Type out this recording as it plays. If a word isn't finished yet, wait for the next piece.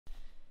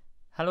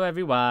Hello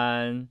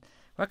everyone.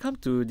 Welcome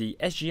to the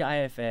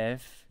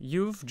SGIFF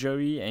Youth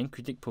Jury and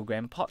Critic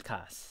Program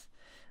podcast.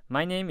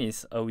 My name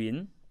is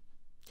Erwin.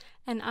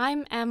 And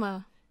I'm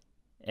Emma.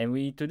 And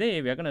today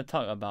we are going to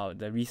talk about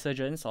the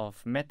resurgence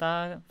of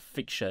meta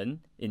fiction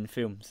in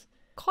films.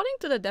 According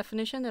to the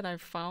definition that I've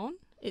found,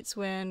 it's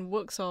when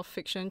works of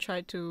fiction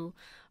try to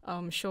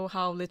show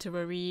how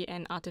literary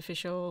and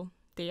artificial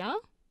they are.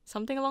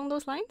 Something along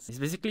those lines. It's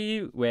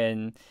basically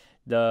when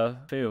the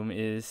film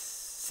is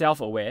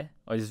self-aware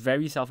or is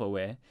very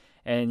self-aware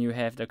and you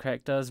have the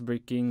characters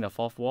breaking the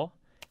fourth wall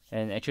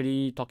and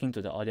actually talking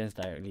to the audience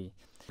directly.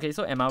 Okay,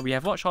 so Emma, we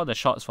have watched all the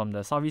shots from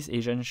the Southeast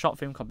Asian short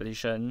film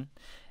competition,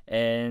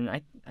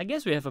 and I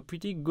guess we have a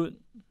pretty good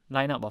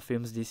lineup of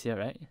films this year,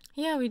 right?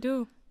 Yeah, we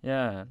do.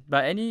 Yeah,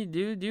 but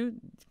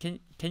can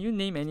you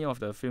name any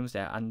of the films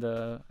that are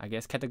under, I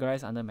guess,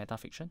 categorized under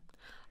metafiction?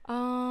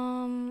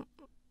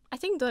 I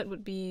think that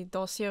would be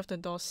Dossier of the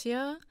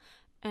Dossier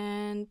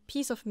and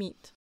Piece of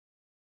Meat.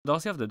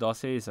 Dossier of the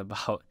Dossier is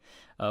about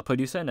a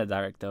producer and a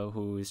director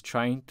who is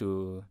trying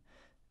to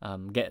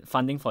get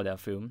funding for their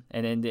film,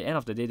 and then at the end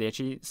of the day, they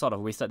actually sort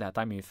of wasted their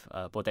time with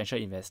a potential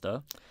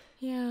investor.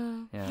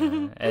 Yeah.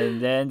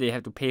 And then they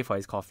have to pay for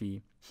his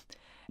coffee.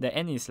 The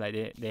end is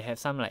like they have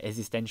some like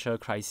existential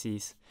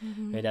crisis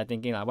where they're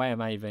thinking like, why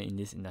am I even in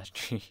this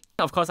industry?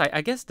 Of course,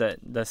 I guess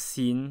the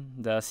scene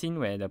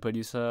where the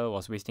producer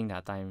was wasting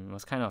their time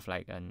was kind of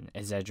like an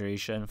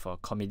exaggeration for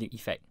comedic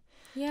effect.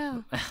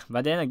 Yeah.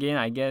 But then again,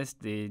 I guess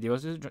they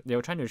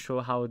were trying to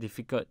show how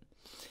difficult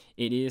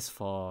it is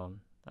for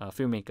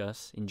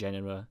filmmakers in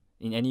general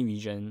in any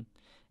region,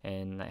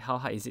 and like how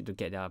hard is it to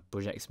get their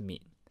projects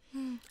made.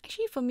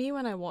 Actually, for me,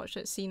 when I watched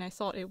that scene, I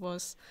thought it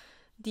was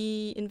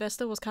the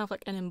investor was kind of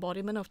like an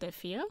embodiment of their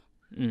fear,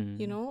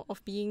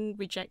 of being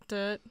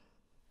rejected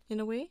in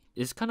a way.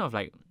 It's kind of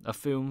like a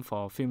film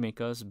for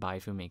filmmakers by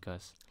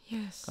filmmakers.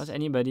 Yes. Because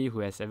anybody who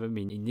has ever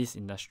been in this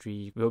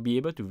industry will be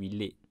able to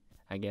relate,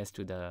 I guess,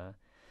 to the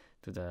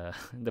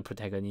the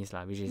protagonist,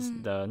 which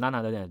is the none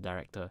other than the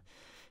director.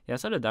 Yeah,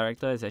 so the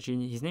director is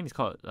actually, his name is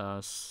called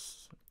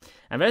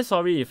I'm very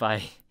sorry if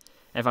I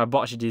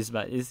botched this,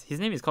 but his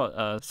name is called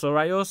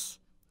Sorayos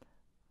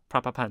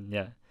Prapapan.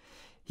 Yeah.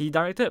 He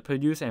directed,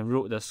 produced, and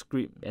wrote the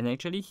script, and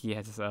actually he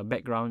has a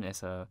background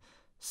as a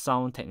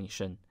sound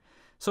technician.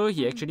 So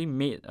he actually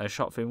made a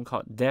short film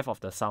called Death of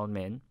the Sound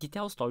Man. He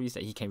tells stories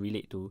that he can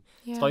relate to,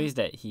 stories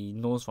that he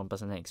knows from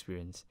personal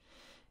experience.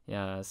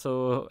 Yeah,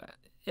 so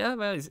yeah,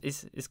 well,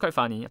 it's quite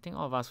funny. I think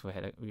all of us we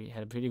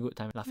had a pretty good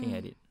time laughing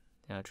at it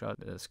throughout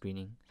the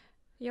screening.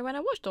 Yeah, when I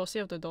watched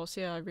Dossier of the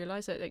Dossier, I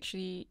realized that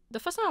actually the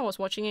first time I was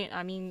watching it,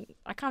 I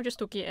kind of just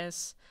took it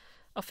as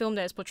a film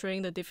that is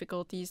portraying the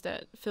difficulties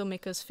that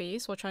filmmakers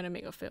face while trying to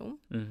make a film.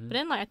 But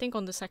then I think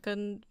on the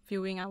second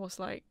viewing, I was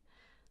like,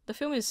 the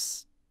film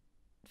is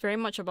very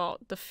much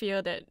about the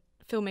fear that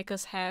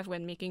filmmakers have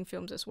when making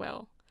films as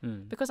well.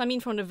 Because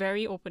from the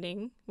very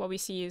opening, what we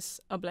see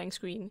is a blank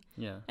screen.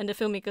 Yeah. And the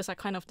filmmakers are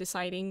kind of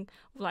deciding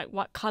like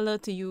what color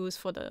to use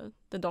for the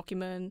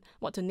document,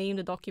 what to name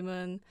the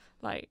document,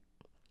 like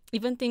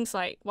even things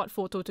like what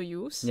photo to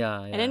use.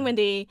 Yeah. And then when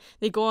they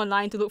go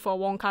online to look for a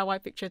Wong Kar-wai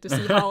picture to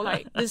see how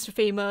like this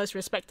famous,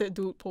 respected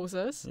dude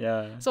poses.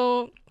 Yeah.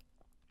 So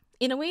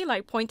in a way,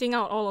 like pointing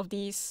out all of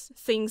these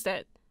things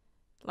that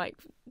like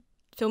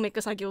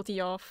filmmakers are guilty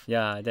of.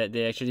 Yeah, that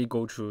they actually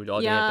go through, all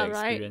they have to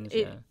experience.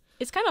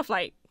 It's kind of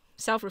like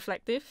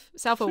self-reflective,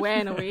 self-aware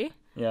in a way.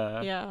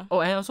 Yeah.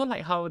 Oh, and I also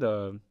like how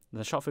the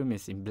short film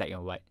is in black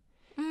and white.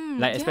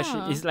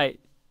 Especially,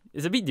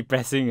 it's a bit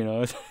depressing,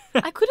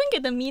 I couldn't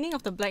get the meaning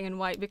of the black and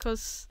white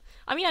because,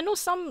 I know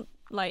some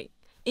like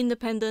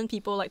independent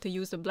people like to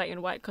use the black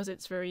and white because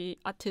it's very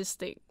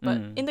artistic. But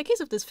in the case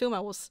of this film, I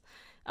was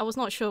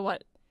not sure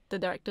what the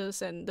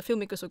directors and the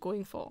filmmakers were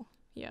going for.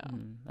 Yeah.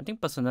 I think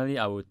personally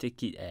I would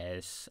take it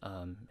as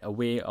a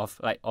way of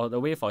or the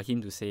way for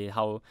him to say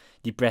how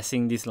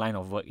depressing this line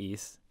of work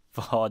is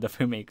for the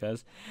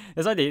filmmakers.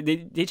 That's why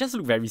they just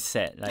look very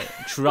sad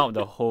throughout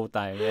the whole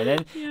time. And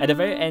then at the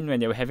very end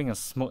when they were having a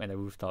smoke at the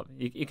rooftop,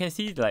 you can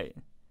see they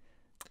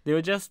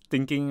were just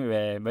thinking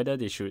whether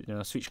they should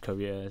switch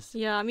careers.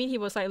 Yeah, he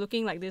was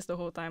looking like this the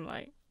whole time,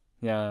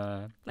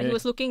 yeah. He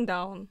was looking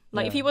down.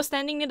 If he was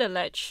standing near the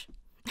ledge.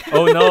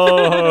 Oh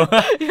no!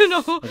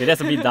 Okay,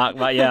 that's a bit dark,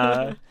 but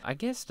yeah. I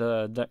guess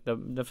the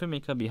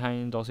filmmaker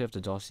behind Dossier of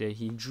the Dossier,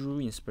 he drew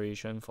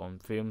inspiration from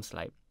films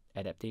like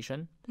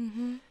Adaptation.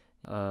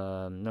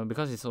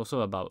 Because it's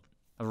also about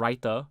a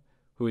writer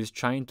who is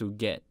trying to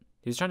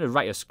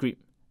write a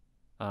script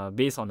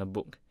based on a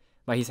book,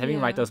 but he's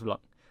having writer's block.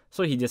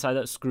 So he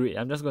decided, screw it,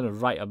 I'm just going to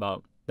write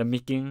about the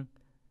making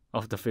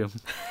of the film.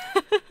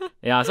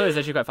 Yeah, so it's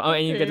actually quite fun. Oh,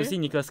 and you get to see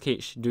Nicolas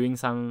Cage doing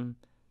some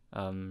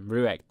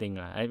real acting.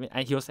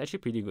 He was actually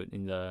pretty good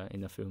in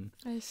the film.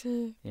 I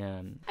see.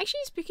 Yeah.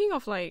 Actually, speaking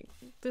of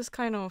this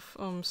kind of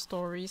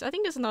stories, I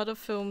think there's another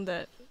film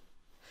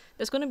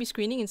that's going to be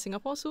screening in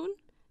Singapore soon.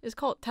 It's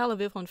called Tel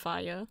Aviv on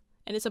Fire,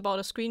 and it's about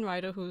a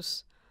screenwriter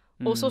who's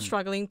also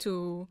struggling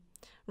to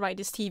write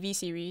this TV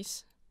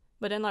series.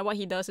 But then what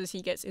he does is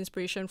he gets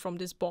inspiration from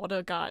this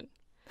border guard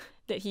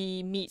that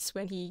he meets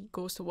when he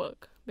goes to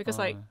work, because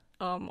like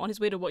on his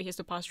way to work he has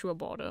to pass through a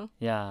border.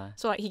 Yeah.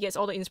 So like he gets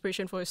all the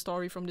inspiration for his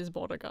story from this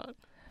border guard.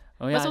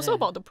 Oh But yeah. it's also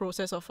about the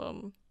process of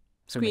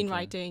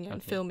screenwriting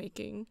and Okay.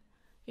 filmmaking.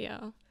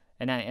 Yeah.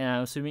 And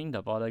I'm assuming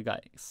the border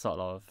guide sort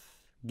of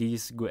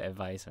gives good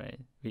advice, right?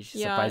 Which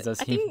Yeah.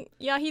 surprises I him. think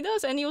he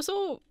does, and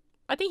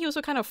I think he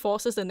also kind of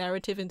forces the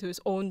narrative into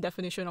his own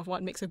definition of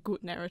what makes a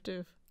good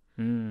narrative.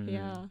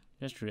 Yeah.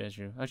 That's true.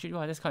 Actually,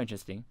 wow, that's quite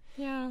interesting.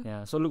 Yeah.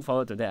 Yeah. So look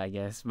forward to that, I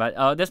guess. But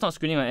that's not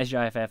screening on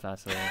SGIFF lah.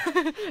 So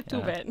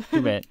Too bad.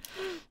 Too bad.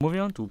 Moving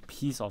on to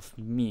Piece of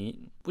Meat.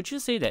 Would you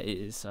say that it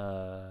is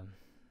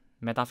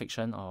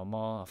metafiction or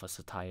more of a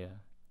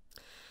satire?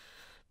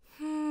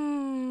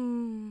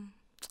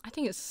 I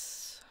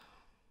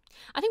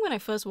think when I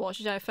first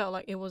watched it, I felt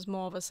like it was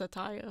more of a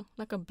satire,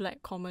 like a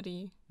black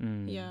comedy.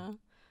 Yeah.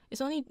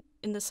 It's only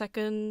in the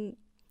second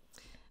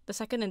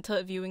and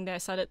third viewing that I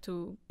started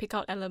to pick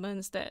out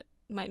elements that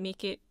might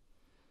make it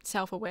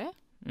self-aware.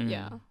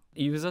 Yeah.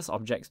 It uses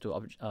objects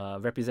to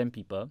represent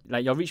people.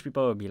 Like your rich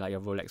people will be like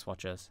your Rolex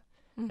watches.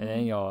 And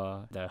then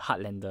the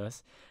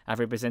Heartlanders are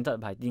represented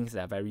by things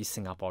that are very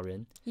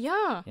Singaporean.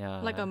 Yeah.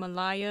 Like a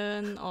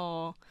Malayan,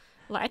 or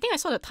like I think I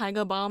saw the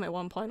tiger balm at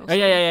one point also. Oh,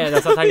 yeah.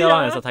 There's a tiger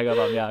balm. There's a tiger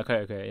balm. Yeah,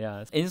 correct. Yeah.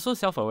 And it's so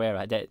self-aware,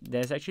 right? That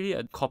there's actually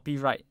a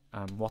copyright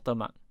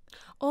watermark.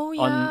 Oh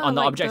yeah. On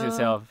the like objects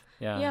itself.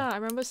 Yeah. Yeah, I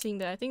remember seeing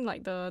that. I think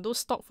like those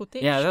stock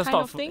footage. Yeah, those kind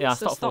stock of things. yeah, the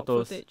stock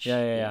photos. Footage.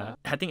 Yeah.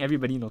 I think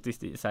everybody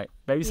noticed it. It's like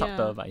very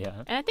subtle, Yeah. but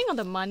yeah. And I think on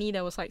the money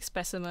there was like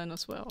specimen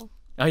as well.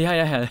 Oh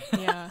yeah.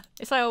 Yeah.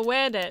 It's like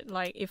aware that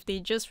like if they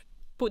just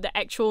put the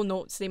actual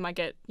notes, they might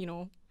get,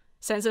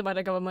 censored by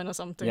the government or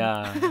something.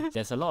 Yeah.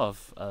 There's a lot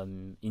of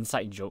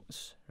inside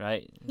jokes,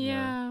 right?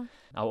 Yeah.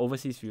 Our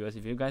overseas viewers,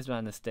 if you guys don't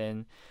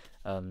understand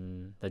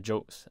the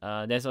jokes,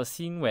 there's a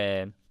scene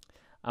where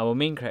our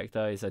main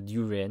character is a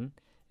durian,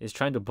 is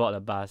trying to board a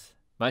bus,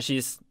 but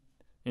she's,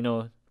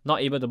 not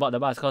able to board the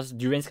bus because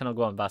durians cannot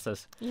go on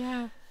buses.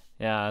 Yeah.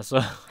 Yeah,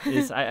 so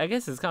I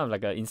guess it's kind of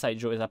like an inside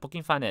joke. It's like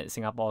poking fun at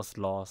Singapore's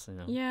laws,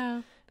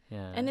 Yeah.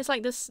 Yeah. And it's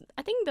like this,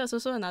 I think there's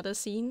also another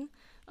scene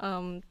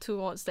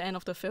towards the end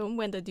of the film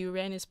when the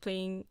durian is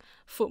playing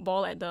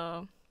football at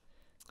the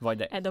Void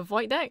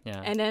deck.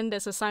 Yeah. and then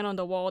there's a sign on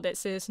the wall that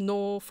says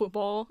no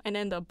football, and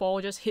then the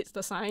ball just hits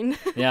the sign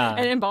Yeah.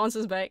 and then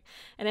bounces back,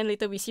 and then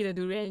later we see the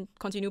durian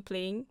continue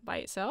playing by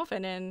itself,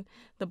 and then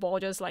the ball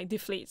just like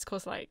deflates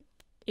because like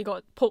it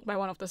got poked by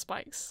one of the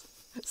spikes.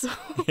 So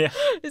Yeah.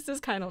 it's this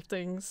kind of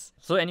things.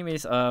 So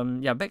anyways,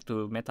 back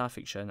to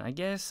metafiction. I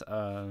guess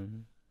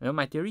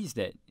my theory is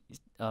that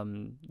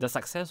the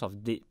success of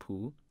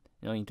Deadpool,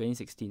 in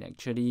 2016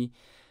 actually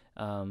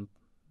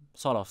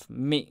sort of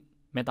made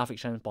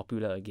metafiction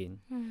popular again.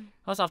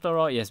 Because after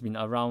all, it has been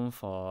around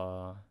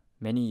for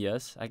many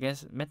years. I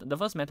guess the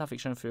first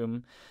metafiction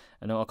film,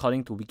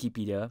 according to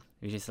Wikipedia,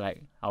 which is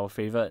like our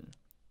favorite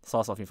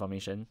source of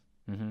information.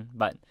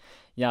 But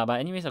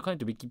anyways, according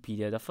to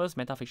Wikipedia, the first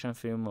metafiction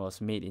film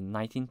was made in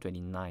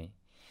 1929.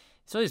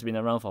 So it's been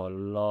around for a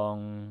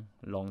long,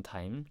 long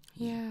time.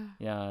 Yeah.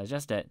 Yeah,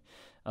 just that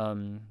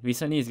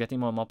recently it's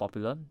getting more and more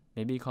popular,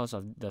 maybe because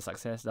of the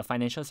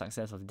financial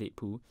success of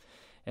Deadpool.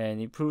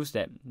 And it proves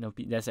that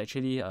there's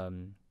actually a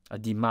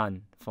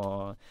demand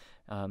for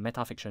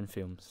metafiction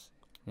films.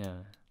 Yeah.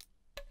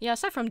 Yeah,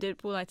 aside from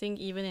Deadpool, I think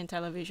even in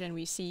television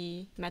we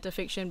see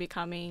metafiction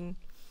becoming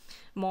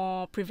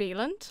more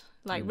prevalent.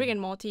 Like Rick and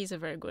Morty is a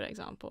very good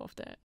example of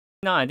that.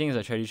 Now I think it's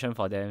a tradition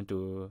for them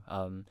to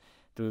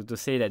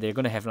say that they're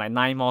gonna have like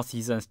 9 more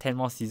seasons, 10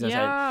 more seasons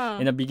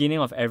in the beginning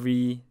of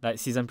every like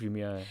season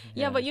premiere.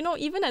 Yeah, but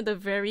even at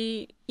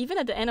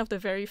the end of the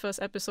very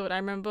first episode, I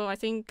remember I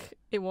think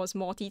it was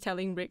Morty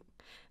telling Rick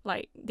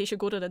like they should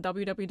go to the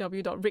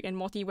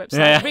www.rickandmorty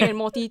website, Rick and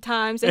Morty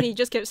times, and he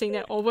just kept saying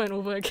that over and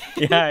over again.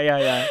 Yeah.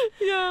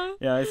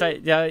 Yeah.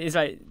 It's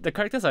like the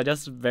characters are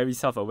just very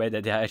self-aware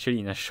that they are actually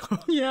in a show.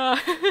 Yeah.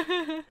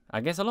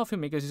 I guess a lot of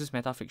filmmakers use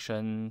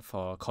metafiction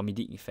for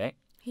comedic effect.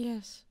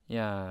 Yes.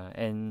 Yeah,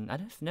 and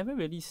I've never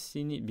really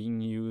seen it being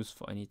used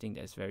for anything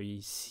that's very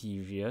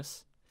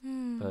serious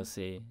per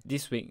se.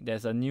 This week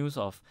there's a news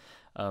of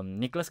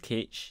Nicolas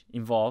Cage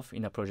involved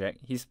in a project.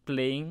 He's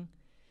playing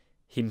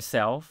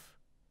himself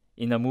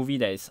in a movie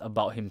that is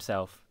about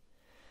himself.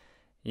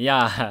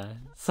 Yeah,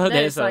 so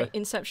there's like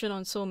Inception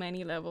on so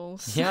many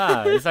levels.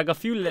 Yeah, it's like a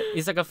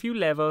few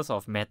levels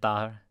of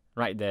meta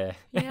right there.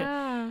 Yeah.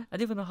 I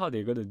don't even know how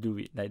they're gonna do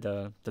it. Like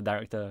the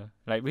director,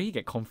 like really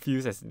get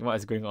confused as what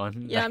is going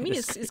on. Yeah, like, I mean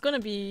it's gonna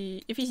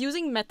be, if he's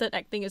using method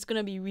acting, it's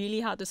gonna be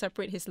really hard to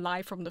separate his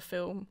life from the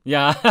film.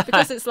 Yeah,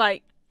 because it's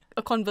like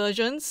a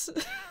convergence.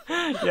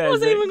 Yeah,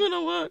 how's it even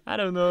gonna work? I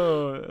don't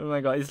know. Oh my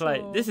god, it's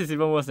like this is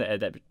even worse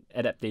than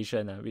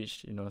adaptation,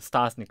 which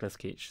stars Nicolas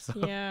Cage. So.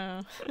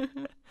 Yeah.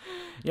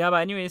 Yeah,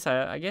 but anyways,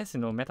 I guess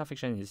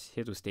metafiction is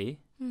here to stay.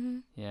 Mm-hmm.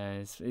 Yeah,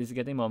 it's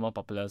getting more and more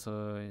popular.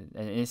 So and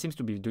it seems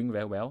to be doing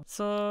very well.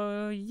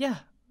 So yeah,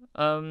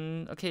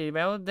 Okay,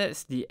 well,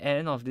 that's the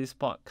end of this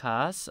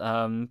podcast.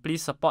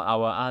 Please support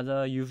our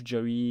other youth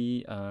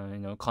jury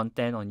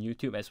content on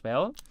YouTube as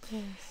well.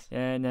 Yes.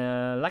 And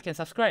like and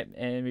subscribe,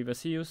 and we will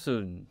see you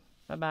soon.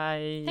 Bye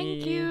bye.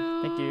 Thank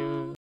you. Thank you.